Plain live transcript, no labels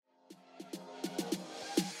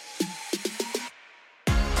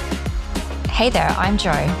Hey there, I'm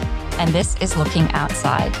Jo, and this is Looking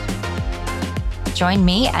Outside. Join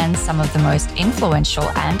me and some of the most influential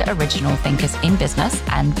and original thinkers in business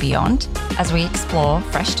and beyond as we explore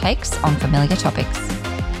fresh takes on familiar topics.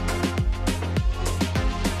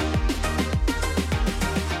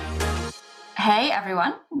 Hey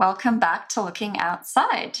everyone, welcome back to Looking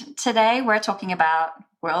Outside. Today we're talking about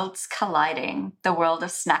worlds colliding, the world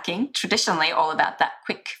of snacking, traditionally all about that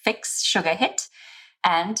quick fix sugar hit,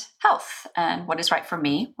 and health, and what is right for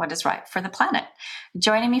me, what is right for the planet.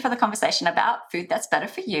 Joining me for the conversation about food that's better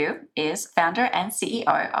for you is founder and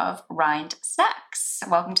CEO of RIND Snacks.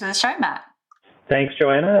 Welcome to the show, Matt. Thanks,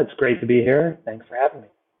 Joanna. It's great to be here. Thanks for having me.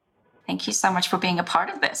 Thank you so much for being a part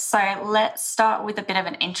of this. So let's start with a bit of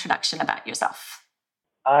an introduction about yourself.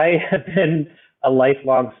 I have been a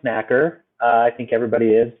lifelong snacker. I think everybody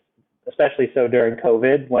is, especially so during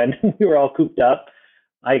COVID when we were all cooped up.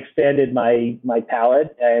 I expanded my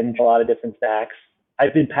palate and a lot of different snacks.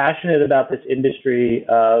 I've been passionate about this industry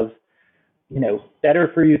of,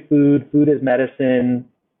 better for you food as medicine,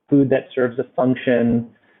 food that serves a function,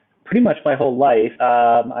 pretty much my whole life.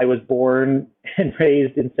 I was born and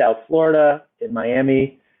raised in South Florida, in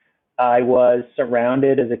Miami. I was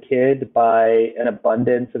surrounded as a kid by an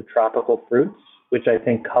abundance of tropical fruits, which I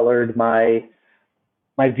think colored my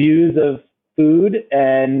views of food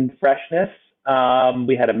and freshness.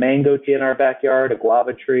 We had a mango tree in our backyard, a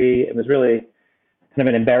guava tree. It was really kind of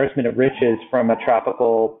an embarrassment of riches from a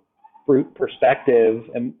tropical fruit perspective.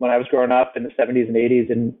 And when I was growing up in the 70s and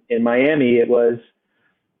 80s in Miami, it was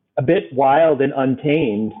a bit wild and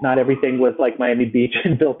untamed. Not everything was like Miami Beach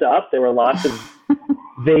and built up. There were lots of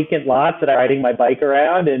vacant lots that I was riding my bike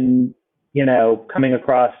around and, coming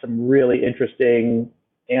across some really interesting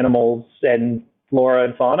animals and flora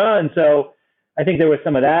and fauna. And so I think there was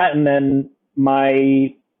some of that. And then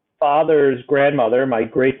my father's grandmother, my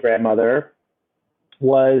great-grandmother,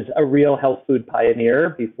 was a real health food pioneer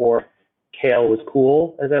before kale was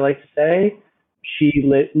cool, as I like to say. She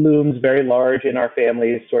looms very large in our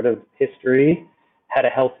family's sort of history, had a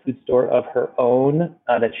health food store of her own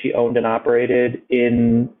that she owned and operated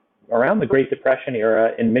in around the Great Depression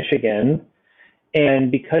era in Michigan.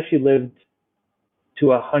 And because she lived to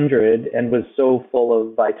 100 and was so full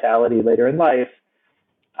of vitality later in life,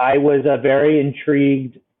 I was a very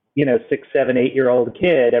intrigued, 6, 7, 8-year-old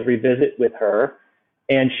kid every visit with her.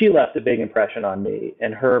 And she left a big impression on me.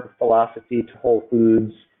 And her philosophy to whole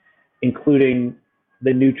foods, including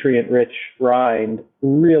the nutrient-rich rind,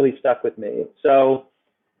 really stuck with me. So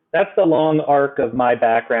that's the long arc of my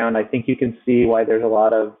background. I think you can see why there's a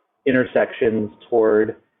lot of intersections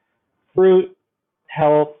toward fruit,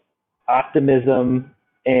 health, optimism,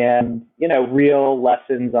 and, real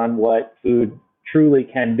lessons on what food truly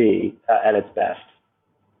can be at its best.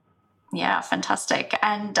 Yeah, fantastic.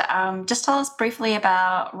 And just tell us briefly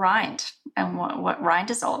about RIND and what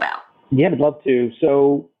RIND is all about. Yeah, I'd love to.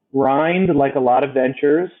 So RIND, like a lot of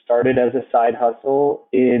ventures, started as a side hustle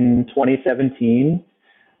in 2017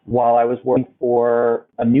 while I was working for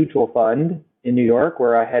a mutual fund in New York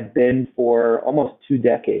where I had been for almost 2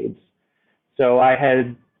 decades. So I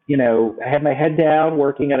had my head down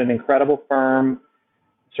working at an incredible firm,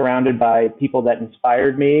 surrounded by people that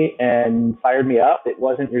inspired me and fired me up. It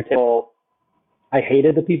wasn't your typical, I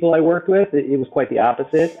hated the people I worked with. It was quite the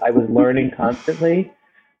opposite. I was learning constantly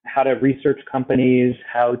how to research companies,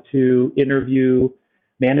 how to interview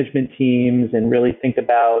management teams, and really think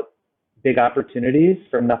about big opportunities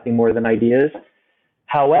from nothing more than ideas.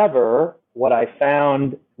 However, what I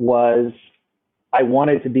found was I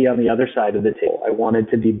wanted to be on the other side of the table. I wanted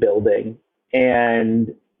to be building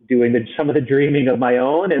and doing some of the dreaming of my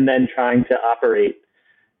own and then trying to operate.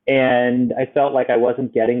 And I felt like I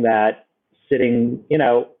wasn't getting that sitting, in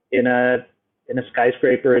a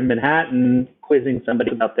skyscraper in Manhattan, quizzing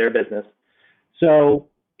somebody about their business. So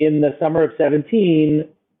in the summer of 17,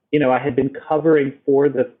 I had been covering for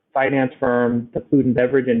the finance firm, the food and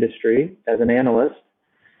beverage industry as an analyst.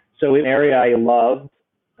 So an area I loved,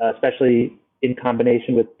 especially in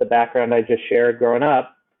combination with the background I just shared growing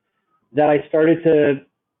up, that I started to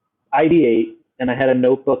ideate, and I had a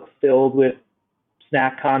notebook filled with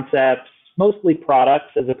snack concepts, mostly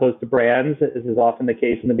products as opposed to brands, as is often the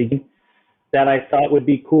case in the beginning, that I thought would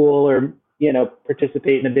be cool or,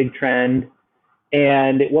 participate in a big trend.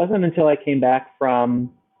 And it wasn't until I came back from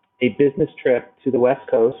a business trip to the West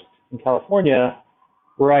Coast in California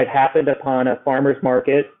where I'd happened upon a farmer's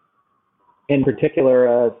market, in particular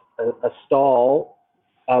a stall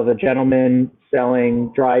of a gentleman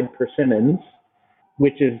selling dried persimmons,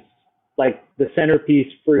 which is like the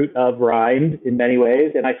centerpiece fruit of RIND in many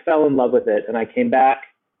ways. And I fell in love with it. And I came back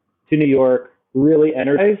to New York, really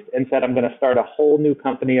energized and said, I'm going to start a whole new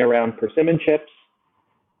company around persimmon chips.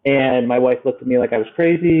 And my wife looked at me like I was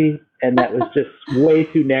crazy, and that was just way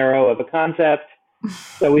too narrow of a concept.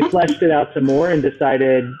 So we fleshed it out some more and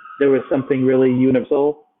decided there was something really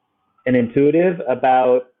universal and intuitive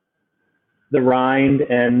about the rind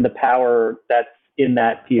and the power that's in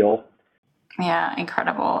that peel. Yeah,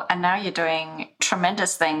 incredible. And now you're doing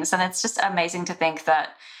tremendous things. And it's just amazing to think that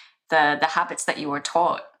the habits that you were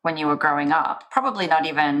taught when you were growing up, probably not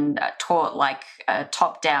even taught like a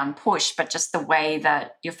top-down push, but just the way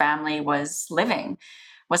that your family was living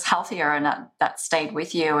was healthier, and that stayed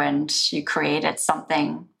with you, and you created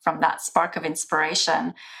something from that spark of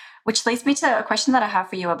inspiration. Which leads me to a question that I have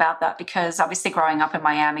for you about that, because obviously growing up in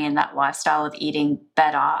Miami and that lifestyle of eating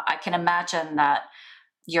better, I can imagine that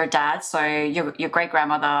your dad, so your great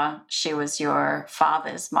grandmother, she was your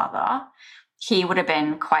father's mother. He would have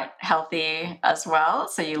been quite healthy as well.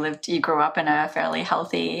 So you grew up in a fairly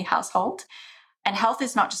healthy household. And health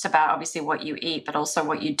is not just about obviously what you eat, but also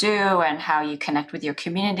what you do and how you connect with your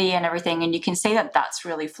community and everything. And you can see that that's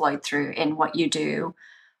really flowed through in what you do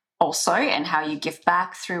also, and how you give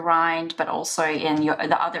back through RIND, but also in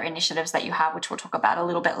the other initiatives that you have, which we'll talk about a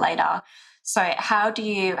little bit later. So how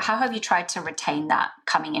have you tried to retain that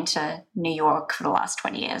coming into New York for the last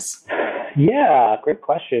 20 years? Yeah, great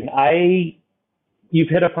question. You've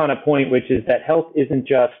hit upon a point, which is that health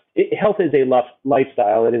health is a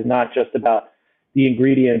lifestyle. It is not just about the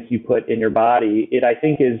ingredients you put in your body. It, I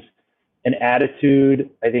think, is an attitude.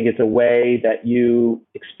 I think it's a way that you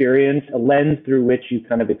experience, a lens through which you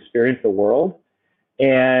kind of experience the world.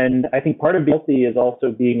 And I think part of being healthy is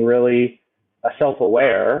also being really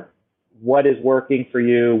self-aware. What is working for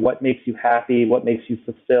you? What makes you happy? What makes you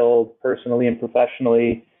fulfilled personally and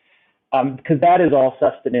professionally? Because that is all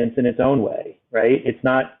sustenance in its own way, right?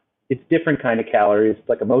 It's different kind of calories, it's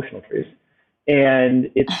like emotional calories.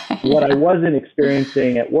 And it's what I wasn't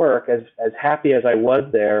experiencing at work, as happy as I was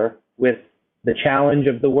there with the challenge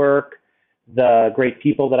of the work, the great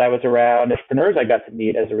people that I was around, entrepreneurs I got to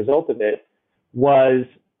meet as a result of it, was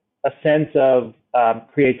a sense of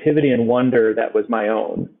creativity and wonder that was my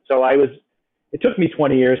own. So it took me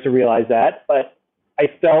 20 years to realize that, but I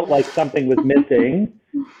felt like something was missing.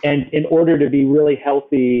 And in order to be really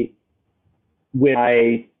healthy with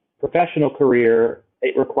my professional career,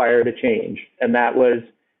 it required a change. And that was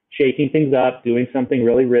shaking things up, doing something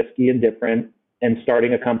really risky and different, and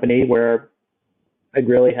starting a company where I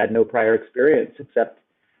really had no prior experience except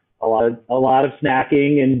a lot of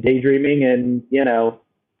snacking and daydreaming and,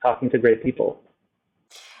 talking to great people.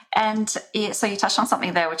 And so you touched on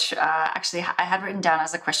something there, which actually I had written down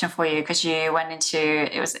as a question for you, because you went into,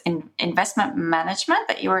 it was investment management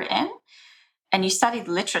that you were in, and you studied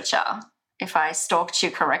literature, if I stalked you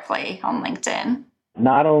correctly on LinkedIn.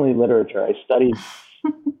 Not only literature, I studied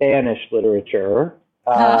Spanish literature.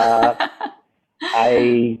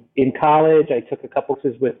 In college, I took a couple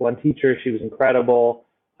courses with one teacher. She was incredible.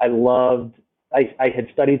 I had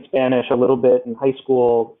studied Spanish a little bit in high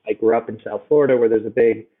school. I grew up in South Florida, where there's a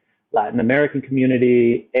big Latin American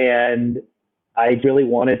community, and I really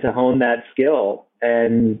wanted to hone that skill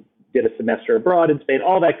and did a semester abroad in Spain,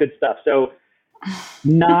 all that good stuff. So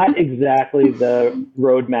not exactly the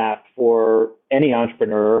roadmap for any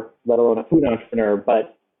entrepreneur, let alone a food entrepreneur,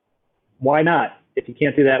 but why not? If you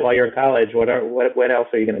can't do that while you're in college, what else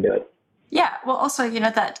are you going to do it? Yeah, well, also,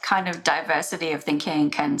 that kind of diversity of thinking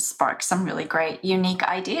can spark some really great, unique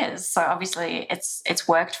ideas. So obviously, it's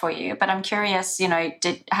worked for you. But I'm curious,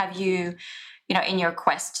 have you, in your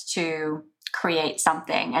quest to create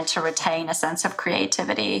something and to retain a sense of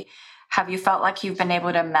creativity, have you felt like you've been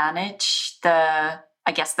able to manage the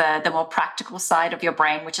more practical side of your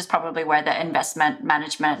brain, which is probably where the investment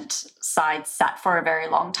management side sat for a very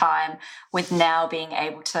long time, with now being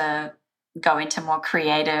able to go into more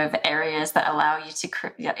creative areas that allow you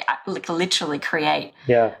to literally create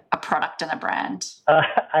a product and a brand? I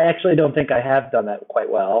actually don't think I have done that quite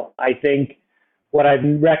well. I think what I've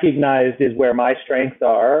recognized is where my strengths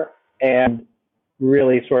are, and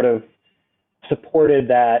really sort of supported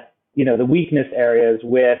that, the weakness areas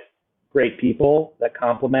with great people that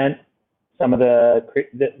complement some of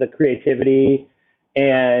the creativity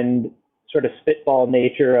and sort of spitball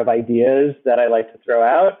nature of ideas that I like to throw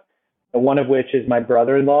out. One of which is my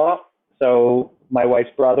brother-in-law. So my wife's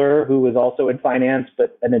brother, who was also in finance,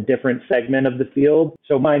 but in a different segment of the field.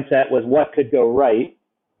 So mindset was what could go right,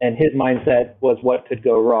 and his mindset was what could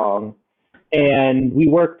go wrong. And we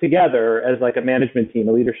worked together as like a management team,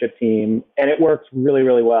 a leadership team, and it works really,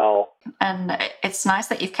 really well. And it's nice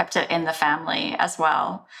that you've kept it in the family as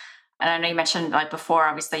well. And I know you mentioned like before,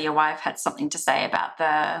 obviously your wife had something to say about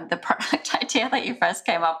the product idea that you first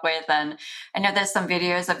came up with. And I know there's some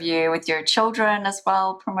videos of you with your children as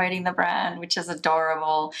well promoting the brand, which is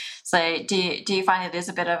adorable. So do you find it is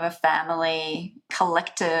a bit of a family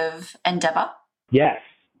collective endeavor? Yes,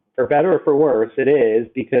 for better or for worse, it is,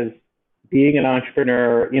 because being an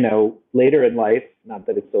entrepreneur, later in life, not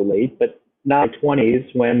that it's so late, but not my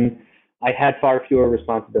 20s, when I had far fewer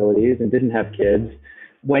responsibilities and didn't have kids.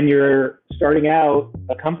 When you're starting out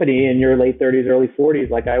a company in your late 30s, early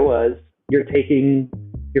 40s, like I was, you're taking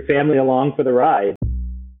your family along for the ride.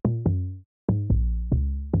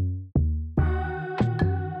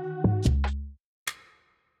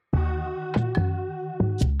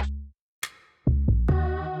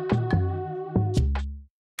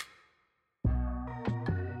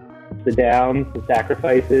 The downs, the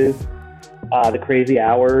sacrifices, the crazy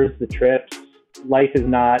hours, the trips. Life is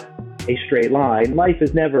not a straight line. Life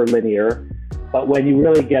is never linear. But when you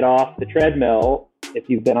really get off the treadmill, if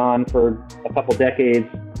you've been on for a couple decades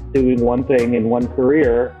doing one thing in one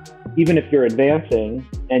career, even if you're advancing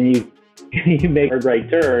and you you make a right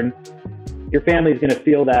turn, your family's going to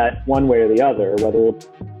feel that one way or the other, whether it's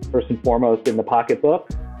first and foremost in the pocketbook,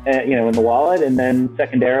 in the wallet, and then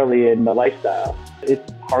secondarily in the lifestyle.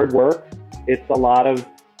 It's hard work. It's a lot of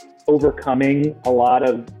overcoming a lot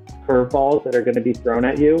of curveballs that are going to be thrown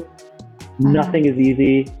at you. Nothing is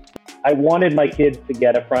easy. I wanted my kids to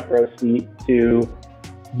get a front row seat to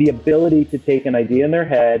the ability to take an idea in their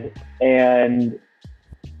head, and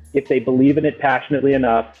if they believe in it passionately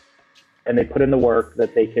enough and they put in the work,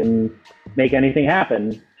 that they can make anything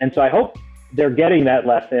happen. And so I hope they're getting that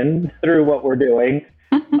lesson through what we're doing.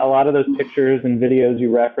 A lot of those pictures and videos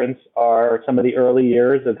you reference are some of the early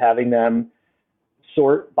years of having them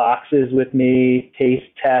sort boxes with me, taste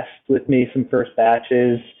test with me some first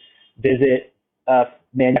batches, visit a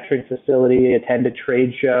manufacturing facility, attend a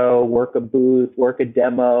trade show, work a booth, work a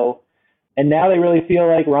demo. And now they really feel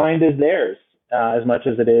like RIND is theirs as much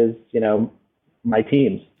as it is, my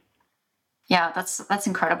team's. Yeah, that's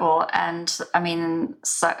incredible, and I mean,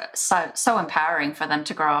 so empowering for them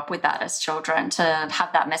to grow up with that as children, to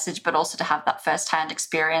have that message, but also to have that firsthand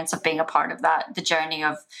experience of being a part of that, the journey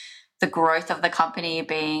of the growth of the company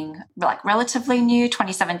being like relatively new,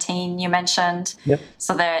 2017 you mentioned. Yep.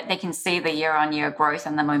 So that they can see the year-on-year growth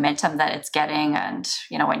and the momentum that it's getting, and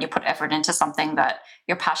when you put effort into something that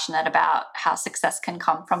you're passionate about, how success can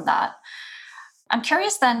come from that. I'm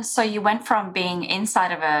curious then, so you went from being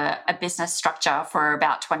inside of a business structure for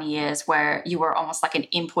about 20 years where you were almost like an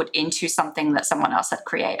input into something that someone else had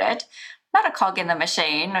created, not a cog in the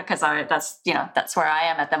machine, because that's where I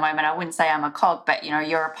am at the moment. I wouldn't say I'm a cog, but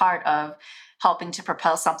you're a part of helping to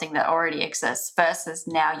propel something that already exists, versus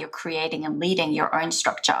now you're creating and leading your own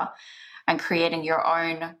structure and creating your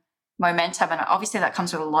own momentum. And obviously that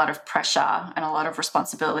comes with a lot of pressure and a lot of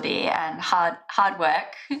responsibility and hard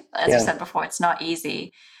work. As you said before, it's not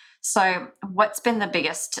easy. So what's been the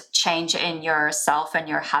biggest change in yourself and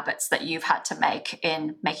your habits that you've had to make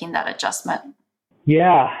in making that adjustment?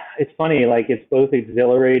 Yeah, it's funny. Like, it's both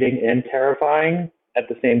exhilarating and terrifying at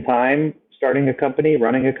the same time, starting a company,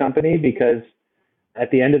 running a company, because at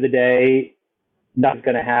the end of the day, nothing's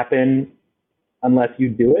going to happen unless you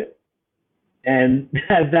do it. And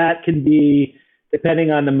that can be,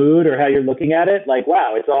 depending on the mood or how you're looking at it, like,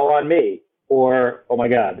 wow, it's all on me. Or, oh my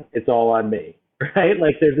God, it's all on me, right?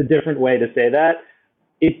 Like, there's a different way to say that.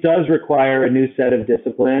 It does require a new set of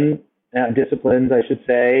disciplines, I should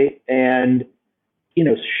say, and,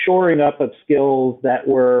 shoring up of skills that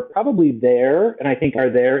were probably there, and I think are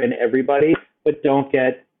there in everybody, but don't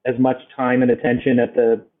get as much time and attention at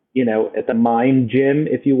the mind gym,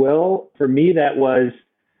 if you will. For me, that was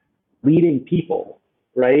leading people,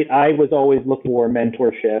 right? I was always looking for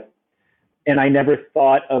mentorship, and I never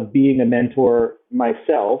thought of being a mentor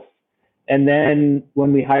myself. And then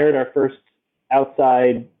when we hired our first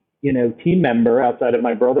outside, team member outside of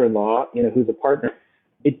my brother-in-law, who's a partner,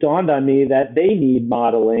 it dawned on me that they need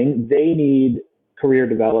modeling, they need career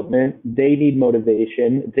development, they need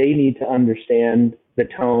motivation, they need to understand the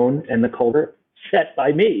tone and the culture set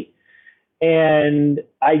by me. And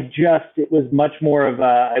it was much more of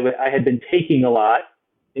I had been taking a lot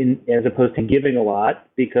as opposed to giving a lot,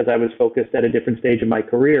 because I was focused at a different stage of my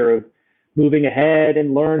career of moving ahead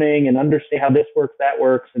and learning and understanding how this works, that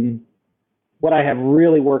works. And what I have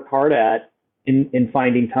really worked hard at in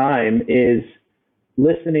finding time is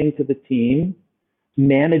listening to the team,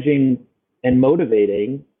 managing and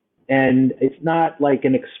motivating. And it's not like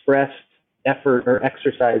an expressed effort or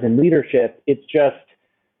exercise in leadership. It's just,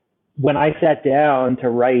 when I sat down to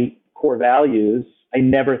write core values I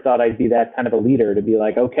never thought I'd be that kind of a leader to be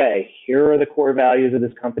like, okay, here are the core values of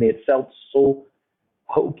this company. It felt so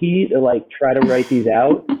hokey to like try to write these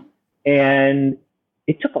out. And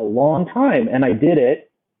it took a long time, and I did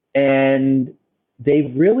it. And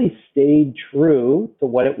they really stayed true to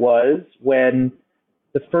what it was. When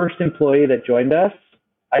the first employee that joined us,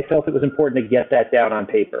 I felt it was important to get that down on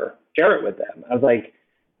paper, share it with them. I was like,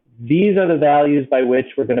 these are the values by which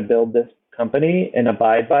we're going to build this company and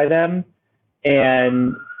abide by them.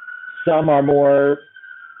 And some are more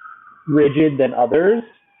rigid than others,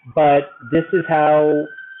 but this is how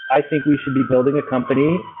I think we should be building a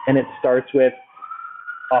company. And it starts with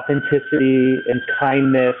authenticity and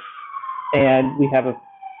kindness. And we have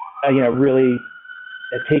really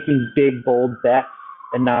taking big, bold bets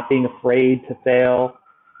and not being afraid to fail.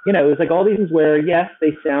 It was like all these things where, yes,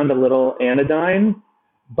 they sound a little anodyne,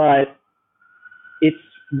 but it's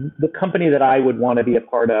the company that I would want to be a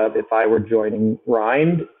part of if I were joining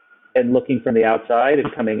RIND and looking from the outside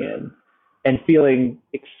and coming in and feeling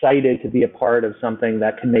excited to be a part of something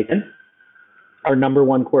that can make it our number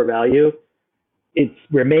one core value. It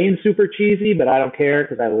remains super cheesy, but I don't care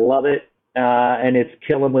because I love it. And it's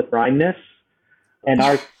killing with RINDness. And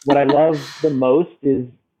what I love the most is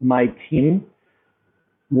my team.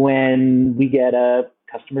 When we get a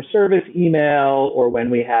customer service email, or when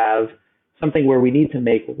we have something where we need to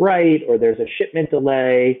make right, or there's a shipment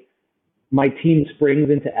delay, my team springs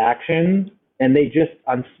into action, and they just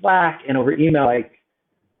on Slack and over email, like,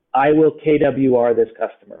 I will KWR this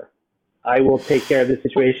customer. I will take care of this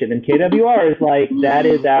situation. And KWR is like, that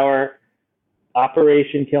is our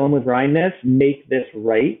Operation Kill 'em with RINDness. Make this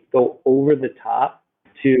right. Go over the top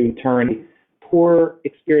to turn poor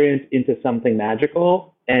experience into something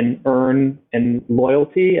magical and earn and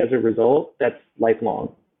loyalty as a result. That's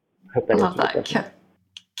lifelong. I hope that I love that.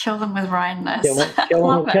 Kill them with RINDness.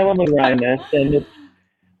 Kill them with RINDness. And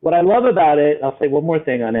what I love about it, I'll say one more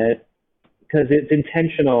thing on it, because it's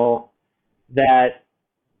intentional that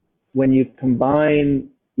when you combine,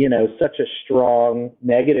 such a strong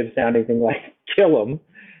negative sounding thing like kill them,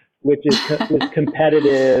 which is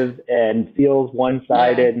competitive and feels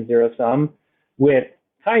one-sided and zero sum, with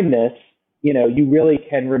kindness, you really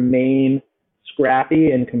can remain scrappy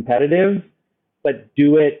and competitive, but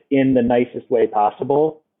do it in the nicest way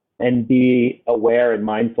possible and be aware and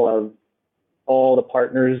mindful of all the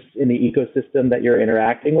partners in the ecosystem that you're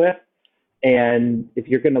interacting with. And if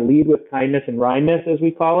you're going to lead with kindness and RINDness, as we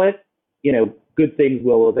call it, good things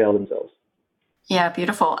will avail themselves. Yeah,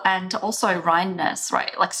 beautiful. And also RINDness,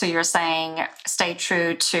 right? Like, so you're saying stay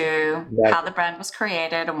true to how the brand was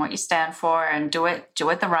created and what you stand for, and do it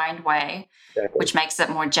the RIND way, which makes it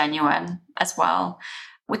more genuine as well.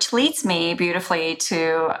 Which leads me beautifully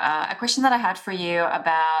to a question that I had for you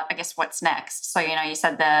about, I guess, what's next. So, you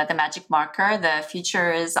said the magic marker, the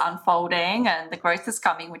future is unfolding and the growth is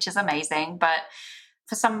coming, which is amazing. But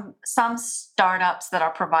for some startups that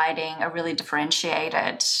are providing a really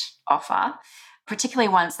differentiated offer, particularly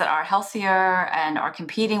ones that are healthier and are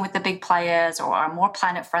competing with the big players or are more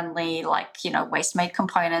planet friendly, like, waste-made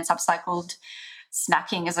components, upcycled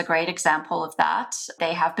snacking is a great example of that.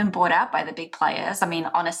 They have been bought out by the big players. I mean,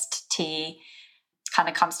 Honest Tea kind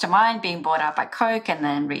of comes to mind, being bought out by Coke and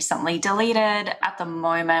then recently deleted. At the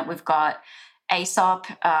moment, we've got Aesop,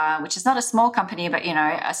 which is not a small company, but,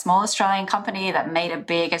 a small Australian company that made it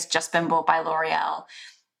big, has just been bought by L'Oreal.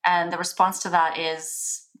 And the response to that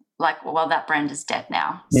is like, well, that brand is dead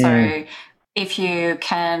now. So if you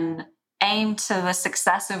can aim to the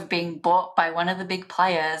success of being bought by one of the big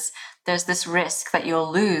players, there's this risk that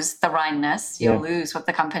you'll lose the RINDness, you'll lose what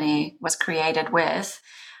the company was created with,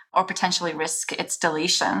 or potentially risk its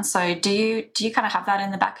deletion. So do you kind of have that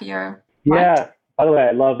in the back of your mind? By the way,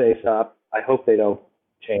 I love Aesop. I hope they don't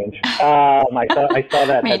change. I saw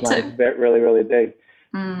that headline really, really big.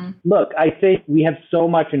 Look, I think we have so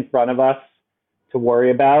much in front of us to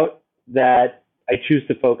worry about that I choose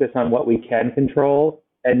to focus on what we can control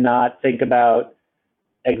and not think about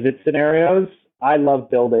exit scenarios. I love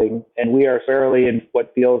building, and we are fairly in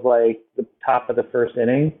what feels like the top of the first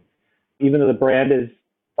inning. Even though the brand is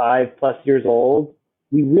 5+ years old,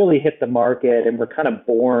 we really hit the market and we're kind of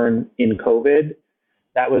born in COVID.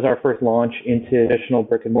 That was our first launch into traditional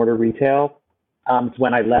brick and mortar retail. It's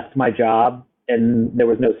when I left my job and there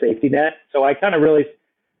was no safety net. So I kind of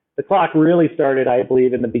the clock really started, I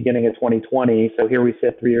believe, in the beginning of 2020. So here we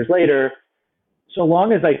sit 3 years later. So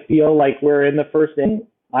long as I feel like we're in the first inning,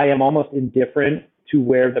 I am almost indifferent to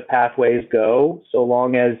where the pathways go, so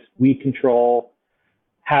long as we control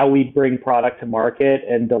how we bring product to market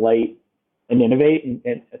and delight and innovate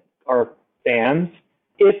and our fans.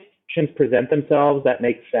 If options present themselves that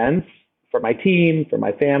make sense for my team, for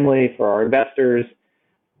my family, for our investors.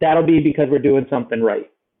 That'll be because we're doing something right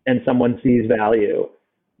and someone sees value.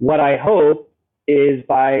 What I hope is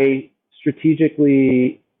by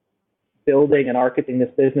strategically building and architecting this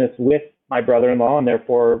business with my brother-in-law, and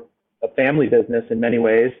therefore a family business in many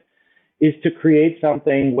ways, is to create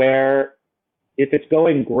something where if it's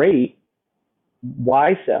going great,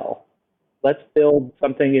 why sell? Let's build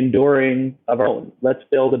something enduring of our own. Let's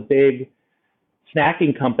build a big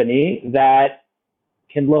snacking company that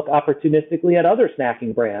can look opportunistically at other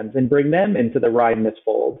snacking brands and bring them into the RIND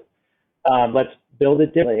fold. Let's build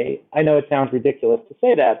it differently. I know it sounds ridiculous to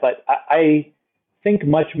say that, but I think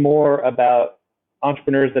much more about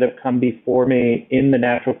entrepreneurs that have come before me in the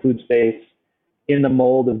natural food space, in the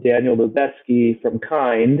mold of Daniel Lubetzky from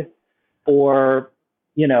Kind, or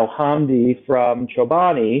Hamdi from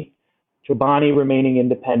Chobani remaining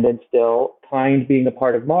independent still, Kind being a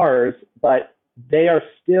part of Mars, but they are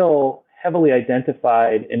still heavily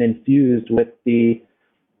identified and infused with the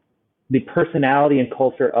personality and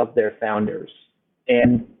culture of their founders.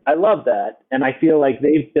 And I love that. And I feel like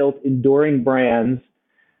they've built enduring brands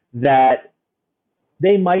that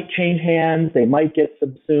they might change hands, they might get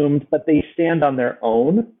subsumed, but they stand on their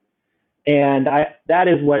own. And that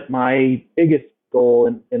is what my biggest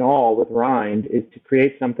goal in all with RIND is, to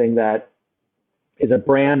create something that is a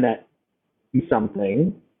brand that is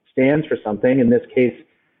something, stands for something, in this case,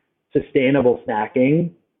 sustainable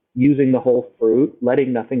snacking, using the whole fruit,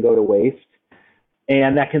 letting nothing go to waste,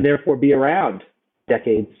 and that can therefore be around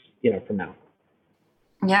decades, from now.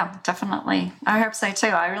 Yeah, definitely. I hope so too.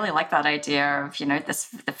 I really like that idea of,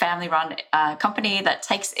 the family-run company that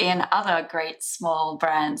takes in other great small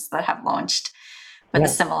brands that have launched with a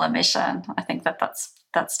similar mission. I think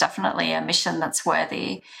that's definitely a mission that's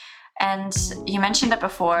worthy. And you mentioned it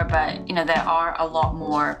before, but there are a lot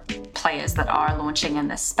more players that are launching in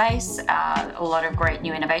this space. A lot of great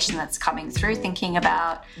new innovation that's coming through, thinking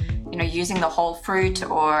about using the whole fruit,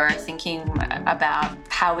 or thinking about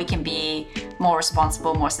how we can be more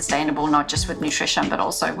responsible, more sustainable, not just with nutrition, but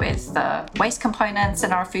also with the waste components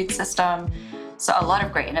in our food system. So a lot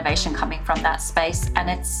of great innovation coming from that space, and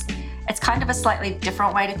it's kind of a slightly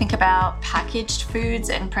different way to think about packaged foods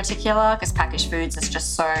in particular, because packaged foods is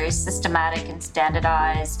just so systematic and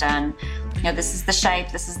standardized, and this is the shape,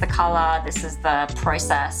 this is the color, this is the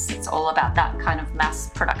process. It's all about that kind of mass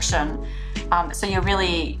production. So you're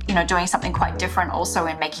really, doing something quite different also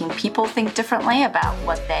in making people think differently about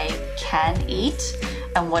what they can eat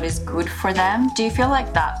and what is good for them. Do you feel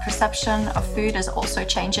like that perception of food is also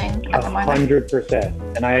changing at the moment?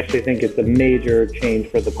 100%. And I actually think it's a major change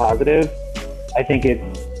for the positive. I think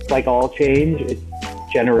it's like all change, it's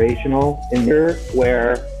generational in here,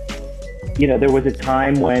 where, there was a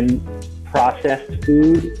time when processed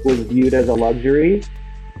food was viewed as a luxury,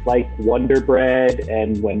 like Wonder Bread,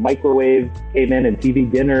 and when microwaves came in and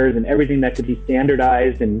TV dinners and everything that could be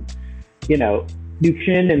standardized, and,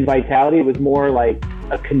 nutrition and vitality was more like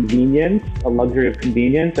a convenience, a luxury of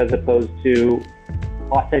convenience, as opposed to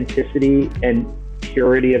authenticity and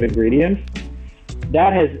purity of ingredients.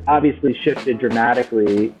 That has obviously shifted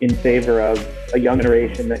dramatically in favor of a young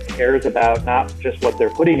generation that cares about not just what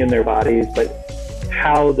they're putting in their bodies, but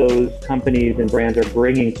how those companies and brands are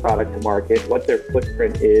bringing product to market, what their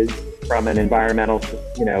footprint is from an environmental,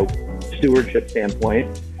 stewardship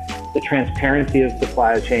standpoint, the transparency of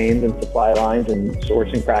supply chains and supply lines and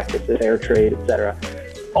sourcing practices, fair trade, et cetera.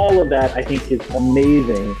 All of that, I think, is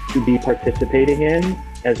amazing to be participating in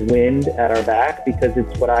as wind at our back, because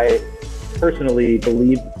it's what I personally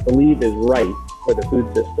believe is right for the food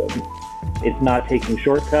system. It's not taking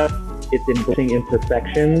shortcuts, it's embracing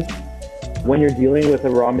imperfections. When you're dealing with a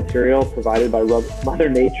raw material provided by Mother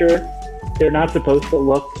Nature, they're not supposed to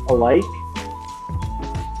look alike.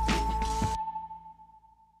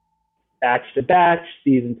 Batch to batch,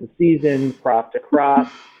 season to season, crop to crop.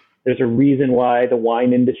 There's a reason why the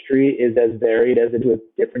wine industry is as varied as it is, with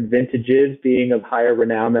different vintages being of higher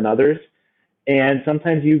renown than others. And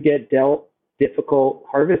sometimes you get dealt difficult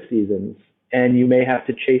harvest seasons, and you may have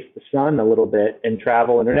to chase the sun a little bit and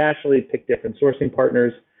travel internationally, pick different sourcing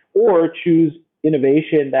partners, or choose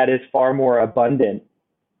innovation that is far more abundant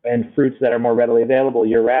and fruits that are more readily available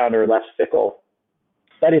year round or less fickle.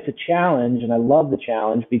 But it's a challenge, and I love the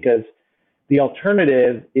challenge, because the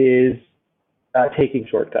alternative is taking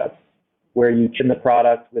shortcuts, where you chin the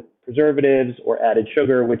product with preservatives or added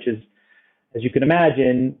sugar, which is, as you can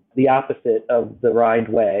imagine, the opposite of the RIND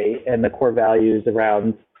way and the core values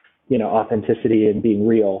around, authenticity and being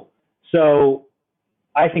real. So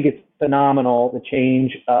I think it's phenomenal, the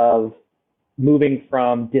change of moving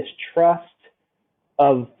from distrust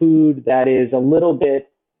of food that is a little bit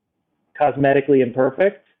cosmetically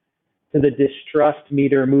imperfect to the distrust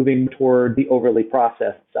meter moving toward the overly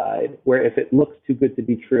processed side, where if it looks too good to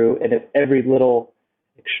be true, and if every little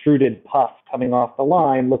extruded puff coming off the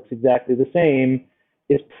line looks exactly the same,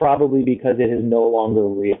 is probably because it is no longer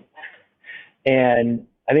real. And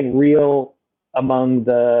I think real among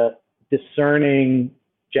the discerning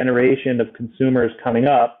generation of consumers coming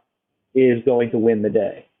up is going to win the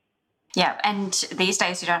day. Yeah, and these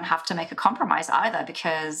days you don't have to make a compromise either,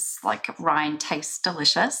 because like rind tastes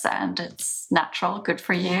delicious and it's natural, good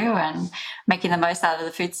for you, and making the most out of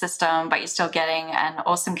the food system, but you're still getting an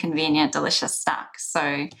awesome, convenient, delicious snack.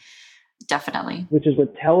 So definitely. Which is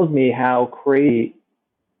what tells me how crazy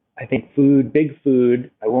I think big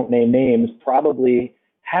food, I won't name names, probably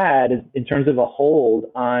had in terms of a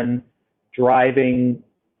hold on driving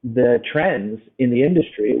the trends in the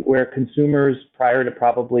industry, where consumers prior to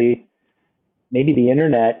probably maybe the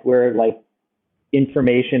internet, where like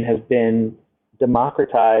information has been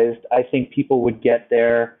democratized, I think people would get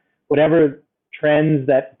their whatever trends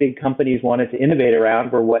that big companies wanted to innovate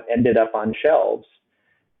around were what ended up on shelves.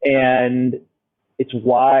 And it's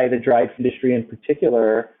why the dried food industry in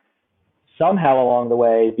particular somehow along the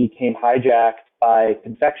way became hijacked by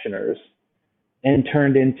confectioners and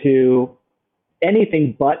turned into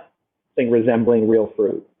anything but thing resembling real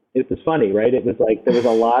fruit. It was funny, right? It was like there was a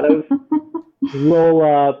lot of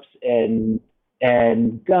roll-ups and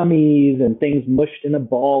gummies and things mushed in a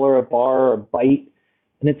ball or a bar or a bite.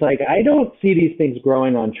 And it's like, I don't see these things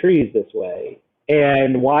growing on trees this way.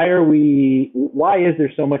 And why is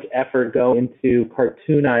there so much effort going into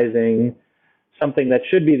cartoonizing something that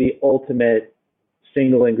should be the ultimate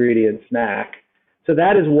single ingredient snack? So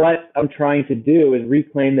that is what I'm trying to do, is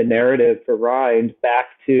reclaim the narrative for rind back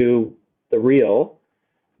to the real.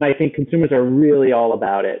 And I think consumers are really all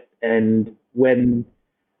about it. And when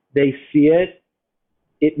they see it,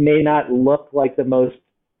 it may not look like the most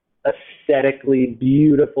aesthetically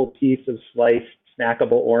beautiful piece of sliced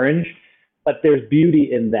snackable orange, but there's beauty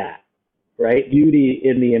in that, right? Beauty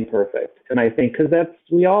in the imperfect. And I think because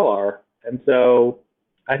we all are. And so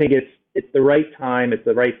I think it's the right time, it's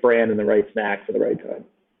the right brand and the right snack for the right time.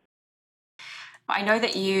 I know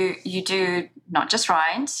that you do not just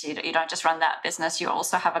rind, you don't just run that business, you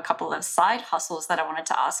also have a couple of side hustles that I wanted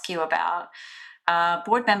to ask you about.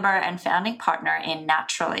 Board member and founding partner in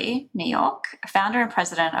Naturally, New York, founder and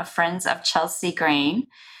president of Friends of Chelsea Green.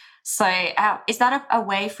 So is that a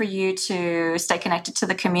way for you to stay connected to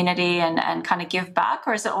the community and kind of give back?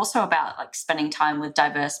 Or is it also about like spending time with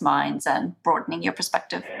diverse minds and broadening your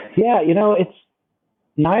perspective? Yeah, it's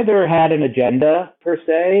neither had an agenda per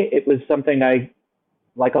se. It was something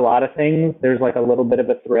like a lot of things, there's like a little bit of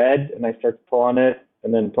a thread and I start to pull on it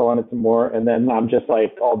and then pull on it some more. And then I'm just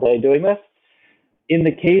like all day doing this. In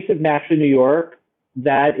the case of Naturally New York,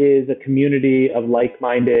 that is a community of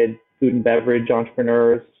like-minded food and beverage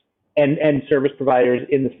entrepreneurs and service providers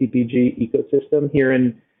in the CPG ecosystem here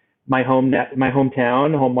in my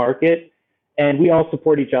hometown, home market. And we all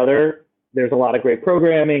support each other. There's a lot of great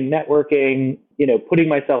programming, networking, putting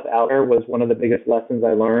myself out there was one of the biggest lessons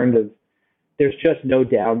I learned of there's just no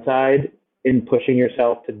downside in pushing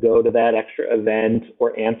yourself to go to that extra event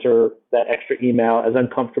or answer that extra email, as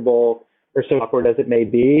uncomfortable or so awkward as it may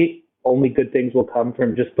be. Only good things will come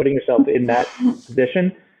from just putting yourself in that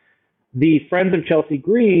position. The Friends of Chelsea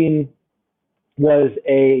Green was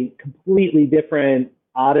a completely different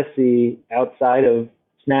odyssey outside of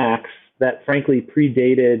snacks that frankly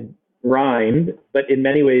predated Rind, but in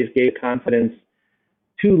many ways gave confidence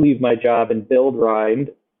to leave my job and build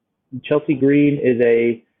Rind. Chelsea Green is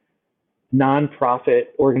a nonprofit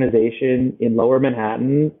organization in Lower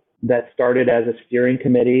Manhattan that started as a steering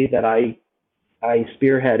committee that I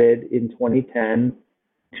spearheaded in 2010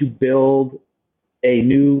 to build a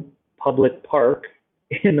new public park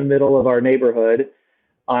in the middle of our neighborhood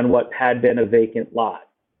on what had been a vacant lot.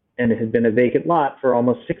 And it had been a vacant lot for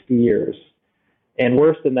almost 60 years. And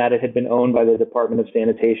worse than that, it had been owned by the Department of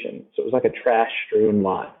Sanitation. So it was like a trash-strewn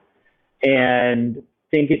lot. And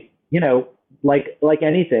think it, like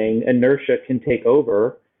anything, inertia can take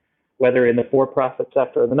over, whether in the for-profit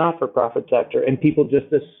sector or the not-for-profit sector, and people just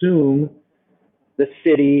assume the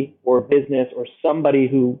city or business or somebody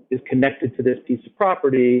who is connected to this piece of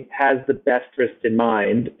property has the best interest in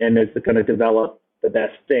mind and is going to develop the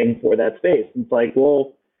best thing for that space. And it's like,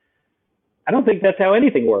 well, I don't think that's how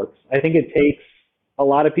anything works. I think it takes a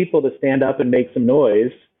lot of people to stand up and make some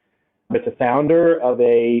noise. It's a founder of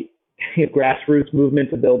a grassroots movement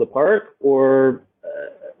to build a park or,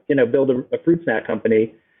 build a fruit snack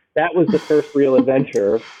company. That was the first real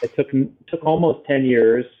adventure. It took almost 10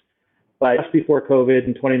 years. But just before COVID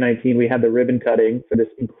in 2019, we had the ribbon cutting for this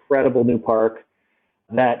incredible new park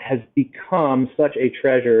that has become such a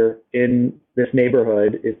treasure in this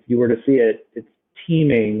neighborhood. If you were to see it, it's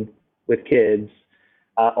teeming with kids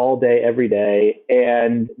all day, every day.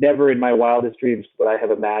 And never in my wildest dreams would I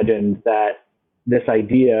have imagined that this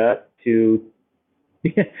idea to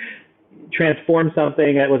transform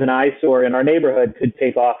something that was an eyesore in our neighborhood could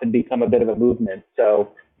take off and become a bit of a movement.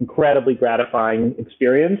 So incredibly gratifying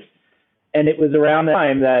experience. And it was around the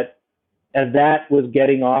time that as that was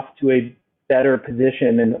getting off to a better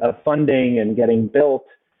position of funding and getting built,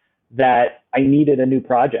 that I needed a new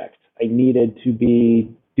project. I needed to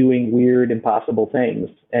be doing weird, impossible things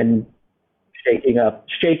and shaking up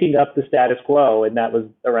the status quo. And that was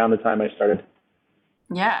around the time I started.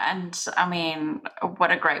 Yeah, and I mean,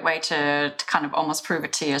 what a great way to kind of almost prove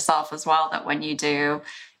it to yourself as well, that when you do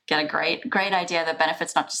get a great idea that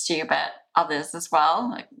benefits not just you but others as well,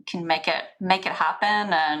 like, can make it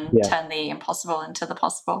happen and turn the impossible into the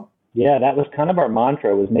possible. Yeah, that was kind of our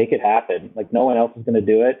mantra, was make it happen. Like no one else is going to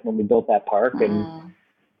do it when we built that park. And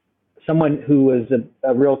someone who was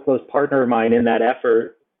a real close partner of mine in that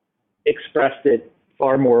effort expressed it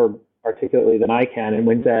far more articulately than I can, and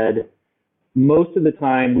when said, most of the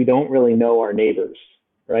time we don't really know our neighbors,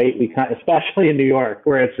 right? We kind, especially in New York,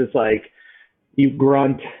 where it's just like you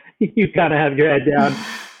grunt, you kind of have your head down,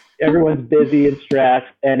 everyone's busy and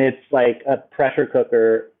stressed, and it's like a pressure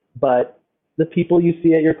cooker. But the people you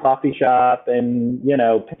see at your coffee shop and, you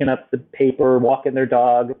know, picking up the paper, walking their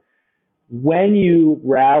dog, when you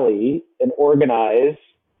rally and organize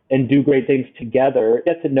and do great things together,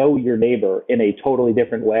 get to know your neighbor in a totally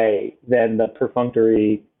different way than the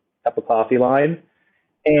perfunctory cup of coffee line.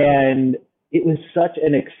 And it was such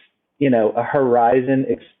a horizon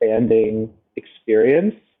expanding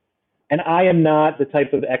experience. And I am not the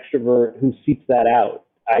type of extrovert who seeks that out.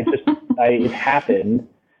 It happened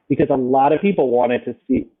because a lot of people wanted to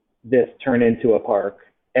see this turn into a park.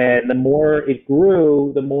 And the more it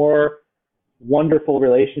grew, the more wonderful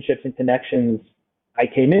relationships and connections I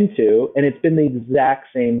came into. And it's been the exact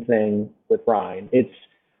same thing with RIND.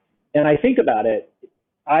 And I think about it,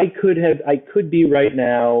 I could be right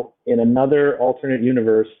now in another alternate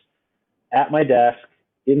universe at my desk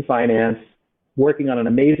in finance, working on an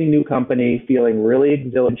amazing new company, feeling really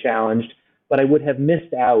exhilarated and challenged, but I would have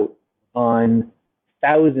missed out on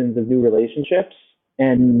thousands of new relationships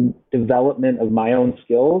and development of my own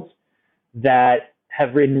skills that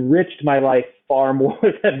have enriched my life far more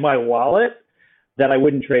than my wallet, that I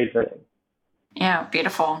wouldn't trade for anything. Yeah,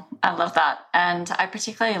 beautiful. I love that. And I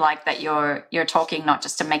particularly like that you're talking not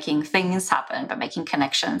just to making things happen, but making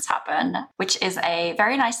connections happen, which is a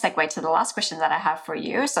very nice segue to the last question that I have for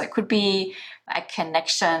you. So it could be a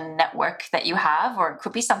connection network that you have, or it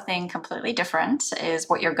could be something completely different, is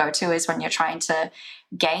what your go-to is when you're trying to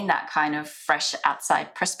gain that kind of fresh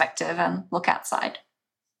outside perspective and look outside.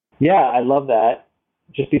 Yeah, I love that.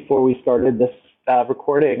 Just before we started this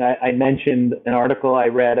recording, I mentioned an article I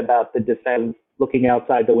read about the defense looking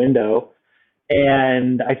outside the window.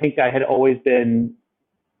 And I think I had always been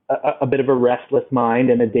a bit of a restless mind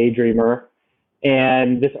and a daydreamer.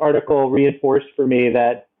 And this article reinforced for me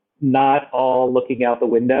that not all looking out the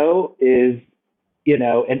window is,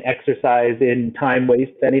 an exercise in time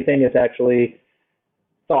waste. Anything, it's actually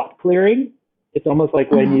thought clearing. It's almost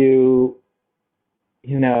like when you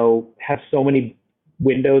have so many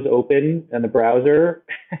windows open in the browser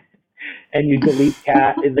and you delete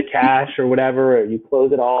the cache or whatever, or you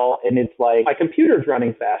close it all, and it's like my computer's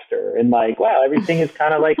running faster and like, wow, everything is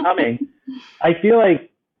kind of like humming. I feel like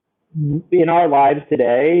in our lives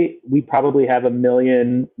today, we probably have 1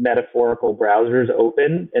 million metaphorical browsers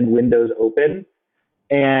open and windows open,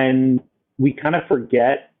 and we kind of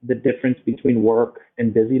forget the difference between work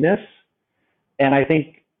and busyness. And I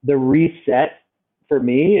think the reset for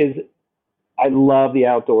me is, I love the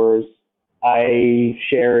outdoors. I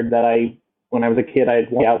shared that when I was a kid,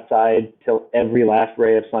 I'd walk outside till every last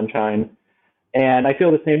ray of sunshine. And I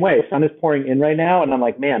feel the same way. Sun is pouring in right now, and I'm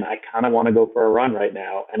like, man, I kind of want to go for a run right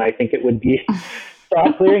now. And I think it would be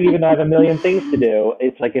thought clearing, even though I have 1 million things to do.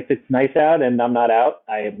 It's like, if it's nice out and I'm not out,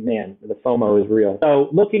 the FOMO is real. So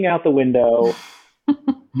looking out the window,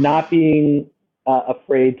 not being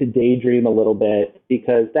afraid to daydream a little bit,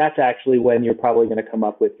 because that's actually when you're probably going to come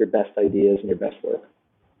up with your best ideas and your best work.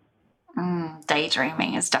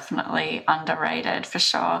 Daydreaming is definitely underrated for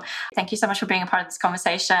sure. Thank you so much for being a part of this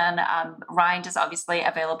conversation. RIND is obviously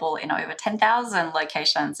available in over 10,000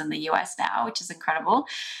 locations in the US now, which is incredible.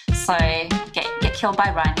 So get killed by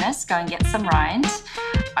RINDness, go and get some RIND.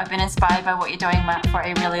 I've been inspired by what you're doing, Matt, for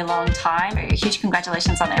a really long time. A huge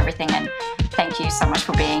congratulations on everything, and thank you so much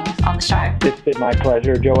for being on the show. It's been my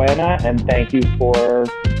pleasure, Joanna, and thank you for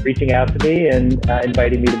reaching out to me and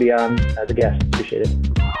inviting me to be on as a guest. Appreciate it.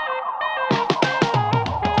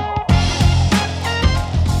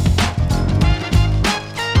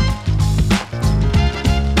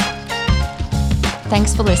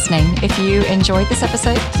 Thanks for listening. If you enjoyed this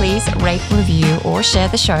episode, please rate, review, or share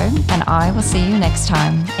the show, and I will see you next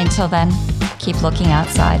time. Until then, keep looking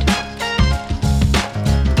outside.